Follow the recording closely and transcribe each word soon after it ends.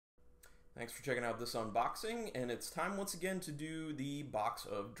Thanks for checking out this unboxing, and it's time once again to do the box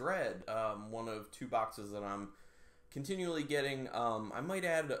of Dread. One of two boxes that I'm continually getting. I might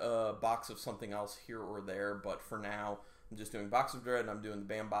add a box of something else here or there, but for now, I'm just doing box of Dread, and I'm doing the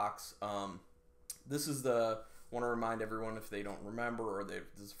BAM box. This is the, want to remind everyone if they don't remember or this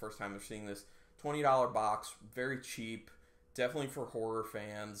is the first time they're seeing this, $20 box, very cheap, definitely for horror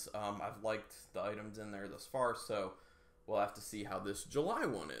fans. I've liked the items in there thus far, so we'll have to see how this July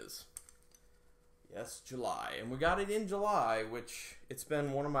one is. Yes, July. And we got it in July, which it's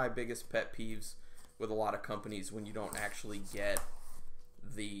been one of my biggest pet peeves with a lot of companies when you don't actually get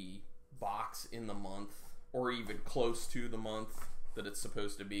the box in the month or even close to the month that it's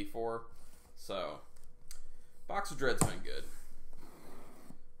supposed to be for. So, Box of Dread's been good.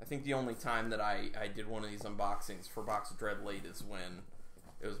 I think the only time that I did one of these unboxings for Box of Dread late is when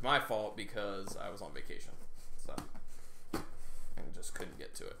it was my fault because I was on vacation. So, I just couldn't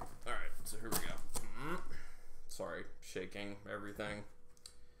get to it. Alright, so here we go. Sorry, shaking everything.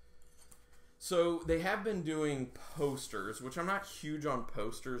 So they have been doing posters, which I'm not huge on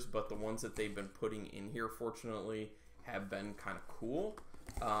posters, but the ones that they've been putting in here, fortunately, have been kind of cool.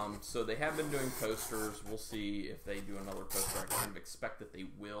 So they have been doing posters. We'll see if they do another poster. I kind of expect that they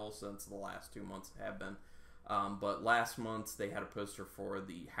will, since the last 2 months have been. But last month they had a poster for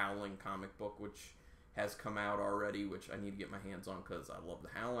the Howling comic book, which has come out already, which I need to get my hands on because I love the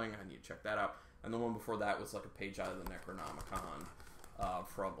Howling. I need to check that out. And the one before that was like a page out of the Necronomicon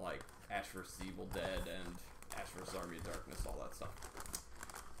from like Ash vs. Evil Dead and Ash vs. Army of Darkness, all that stuff.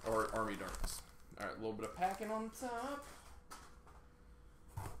 Or Army of Darkness. Alright, a little bit of packing on the top.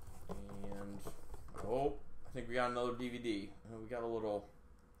 And, oh, I think we got another DVD. We got a little,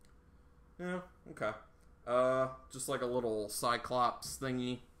 yeah, okay. Just like a little Cyclops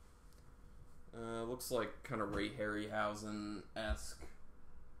thingy. Looks like kind of Ray Harryhausen-esque.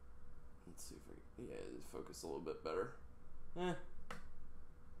 Let's see if we, yeah, focus a little bit better.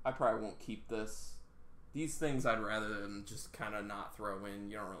 I probably won't keep this. These things I'd rather than just kind of not throw in.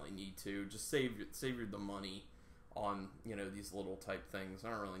 You don't really need to. Just save the money on, you know, these little type things. I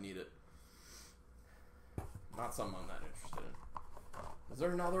don't really need it. Not something I'm that interested in. Is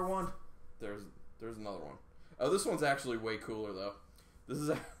there another one? There's another one. Oh, this one's actually way cooler though. This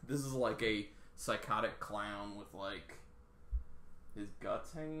is like a psychotic clown with like his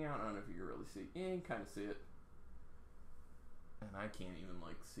guts hanging out. I don't know if you can really see. Yeah, you can kind of see it. And I can't even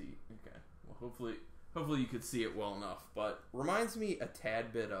like see. Okay. Well, hopefully you could see it well enough. But reminds me a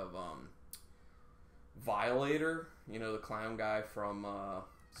tad bit of Violator. You know, the clown guy from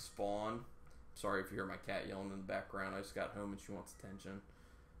Spawn. Sorry if you hear my cat yelling in the background. I just got home and she wants attention.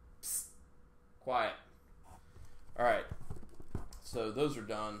 Psst. Quiet. Alright. So those are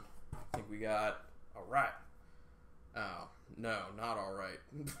done. I think we got... Alright. Oh, no, not alright.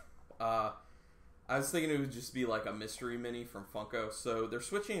 I was thinking it would just be like a mystery mini from Funko. So they're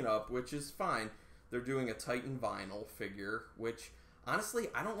switching it up, which is fine. They're doing a Titan vinyl figure, which, honestly,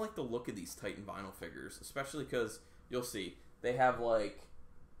 I don't like the look of these Titan vinyl figures. Especially because, you'll see, they have like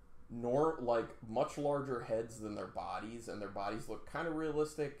much larger heads than their bodies, and their bodies look kind of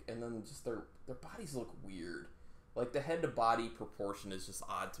realistic, and then just their bodies look weird. Like, the head to body proportion is just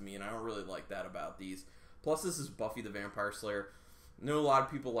odd to me, and I don't really like that about these. Plus, this is Buffy the Vampire Slayer. I know a lot of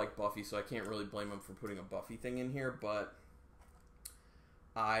people like Buffy, so I can't really blame them for putting a Buffy thing in here, but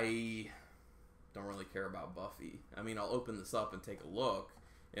I don't really care about Buffy. I mean, I'll open this up and take a look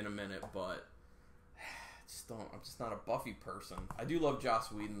in a minute, but I'm just not a Buffy person. I do love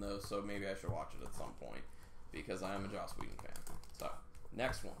Joss Whedon though, so maybe I should watch it at some point because I am a Joss Whedon fan. So,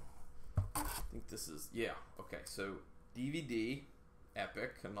 next one. I think this is, yeah, okay, so DVD,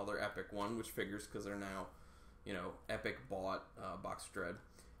 Epic, another Epic one, which figures because they're now, you know, Epic bought Box of Dread.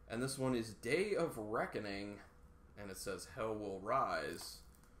 And this one is Day of Reckoning, and it says Hell Will Rise.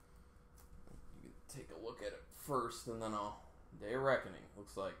 You can take a look at it first, and then Day of Reckoning.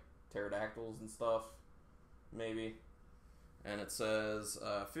 Looks like pterodactyls and stuff. Maybe. And it says,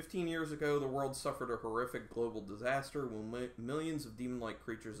 15 years ago, the world suffered a horrific global disaster when millions of demon-like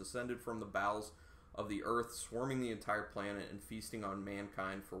creatures ascended from the bowels of the earth, swarming the entire planet and feasting on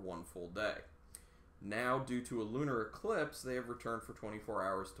mankind for one full day. Now, due to a lunar eclipse, they have returned for 24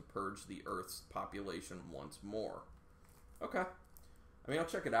 hours to purge the Earth's population once more. Okay. I mean, I'll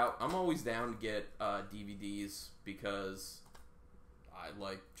check it out. I'm always down to get DVDs because I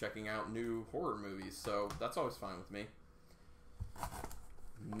like checking out new horror movies, so that's always fine with me.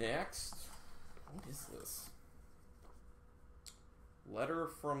 Next, what is this? Letter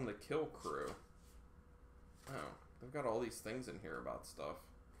from the Kill Crew. Oh, they've got all these things in here about stuff.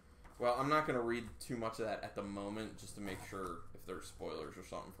 Well, I'm not going to read too much of that at the moment, just to make sure if there's spoilers or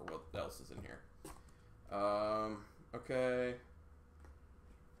something for what else is in here. Okay.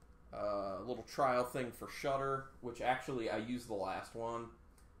 A little trial thing for Shudder, which actually I used the last one,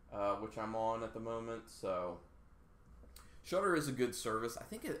 which I'm on at the moment. So Shudder is a good service. I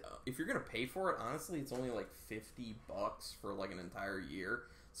think if you're gonna pay for it, honestly, it's only like $50 for like an entire year.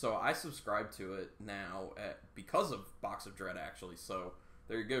 So I subscribe to it now because of Box of Dread, actually. So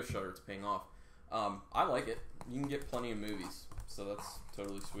there you go, Shudder. It's paying off. I like it. You can get plenty of movies, so that's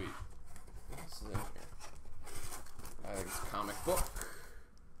totally sweet. This is in here. I think it's a comic book.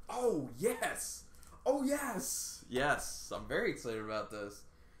 Oh, yes! Oh, yes! Yes, I'm very excited about this.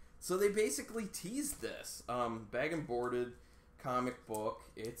 So they basically teased this. Bag and Boarded comic book.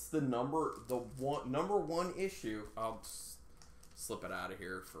 It's the number one issue. I'll slip it out of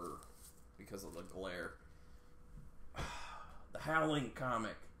here because of the glare. The Howling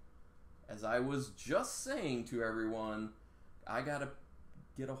comic. As I was just saying to everyone, I gotta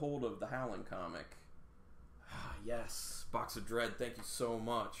get a hold of the Howling comic. Yes, Box of Dread, thank you so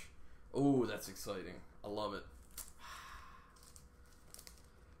much. Oh, that's exciting. I love it.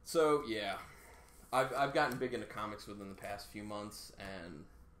 So, yeah. I've gotten big into comics within the past few months, and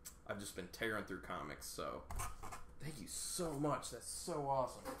I've just been tearing through comics, so thank you so much. That's so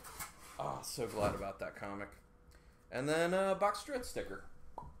awesome. Oh, so glad about that comic. And then Box of Dread sticker.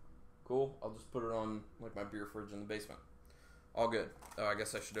 Cool. I'll just put it on like my beer fridge in the basement. All good. Oh, I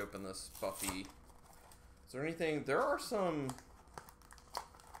guess I should open this Buffy. Is there anything? There are some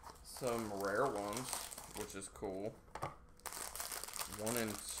rare ones, which is cool. 1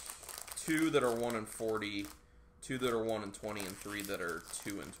 and 2 that are 1 and 40, 2 that are 1 and 20, and 3 that are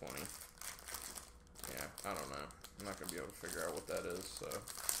 2 and 20. Yeah, I don't know. I'm not gonna be able to figure out what that is. So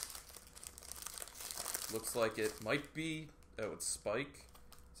looks like it might be. Oh, it's Spike.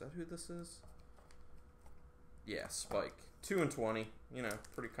 Is that who this is? Yeah, Spike. 2 and 20. You know,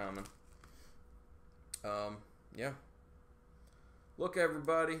 pretty common. Yeah. Look,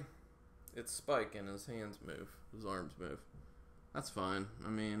 everybody. It's Spike, and his hands move. His arms move. That's fine. I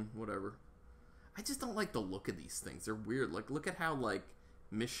mean, whatever. I just don't like the look of these things. They're weird. Like, look at how, like,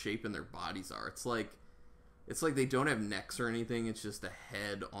 misshapen their bodies are. It's like they don't have necks or anything. It's just a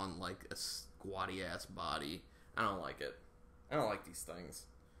head on, like, a squatty-ass body. I don't like it. I don't like these things.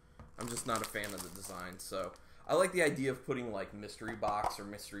 I'm just not a fan of the design, so I like the idea of putting, like, mystery box or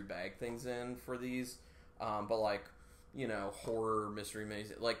mystery bag things in for these, but, like, you know, horror mystery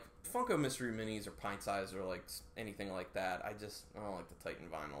minis, like Funko mystery minis or pint size or, like, anything like that. I don't like the Titan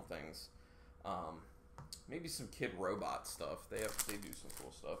vinyl things. Maybe some Kid Robot stuff. They do some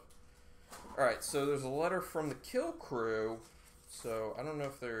cool stuff. Alright, so there's a letter from the Kill Crew, so I don't know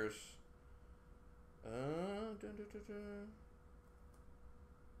if there's...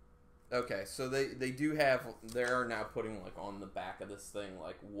 Okay, so they do have, they're now putting, like, on the back of this thing,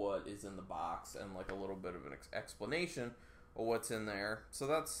 like, what is in the box and, like, a little bit of an explanation of what's in there. So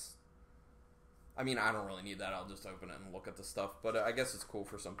that's, I mean, I don't really need that. I'll just open it and look at the stuff. But I guess it's cool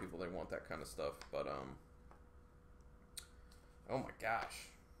for some people. They want that kind of stuff. But, oh my gosh.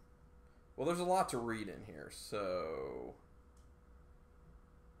 Well, there's a lot to read in here, so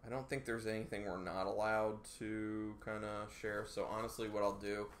I don't think there's anything we're not allowed to kind of share. So honestly, what I'll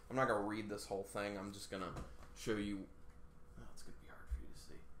do, I'm not going to read this whole thing. I'm just going to show you. Oh, it's going to be hard for you to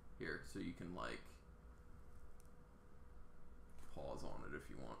see here. So you can, like, pause on it if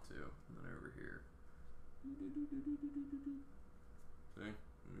you want to. And then over here. See?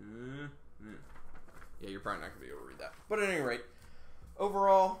 Yeah, you're probably not going to be able to read that. But at any rate,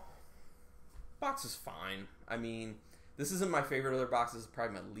 overall, box is fine. I mean, this isn't my favorite of their boxes. It's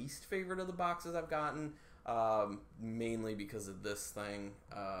probably my least favorite of the boxes I've gotten. Mainly because of this thing.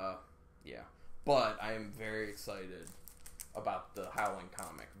 Yeah. But I am very excited about the Howling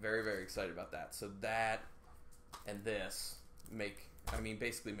comic. Very, very excited about that. So that and this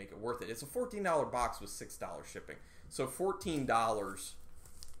basically make it worth it. It's a $14 box with $6 shipping. So $14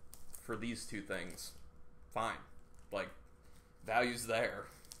 for these two things. Fine. Like, value's there.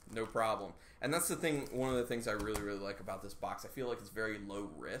 No problem. And that's the thing, one of the things I really, really like about this box. I feel like it's very low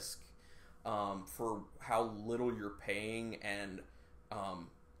risk for how little you're paying and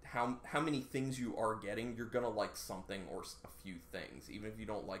how many things you are getting. You're going to like something or a few things. Even if you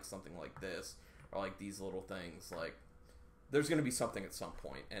don't like something like this or like these little things. Like, there's going to be something at some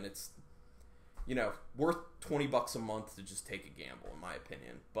point. And it's, you know, worth $20 a month to just take a gamble, in my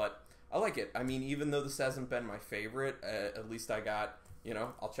opinion. But I like it. I mean, even though this hasn't been my favorite, at least I got... You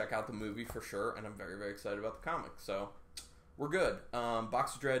know, I'll check out the movie for sure, and I'm very, very excited about the comic. So, we're good.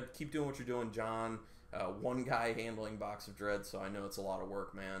 Box of Dread, keep doing what you're doing, John. One guy handling Box of Dread, so I know it's a lot of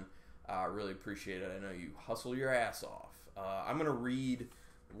work, man. I really appreciate it. I know you hustle your ass off. I'm going to read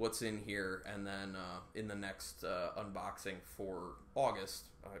what's in here, and then in the next unboxing for August,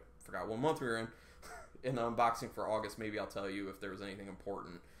 I forgot what month we were in, in the unboxing for August, maybe I'll tell you if there was anything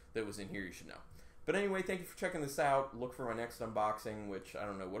important that was in here you should know. But anyway, thank you for checking this out. Look for my next unboxing, which I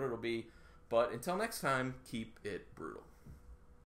don't know what it'll be. But until next time, keep it brutal.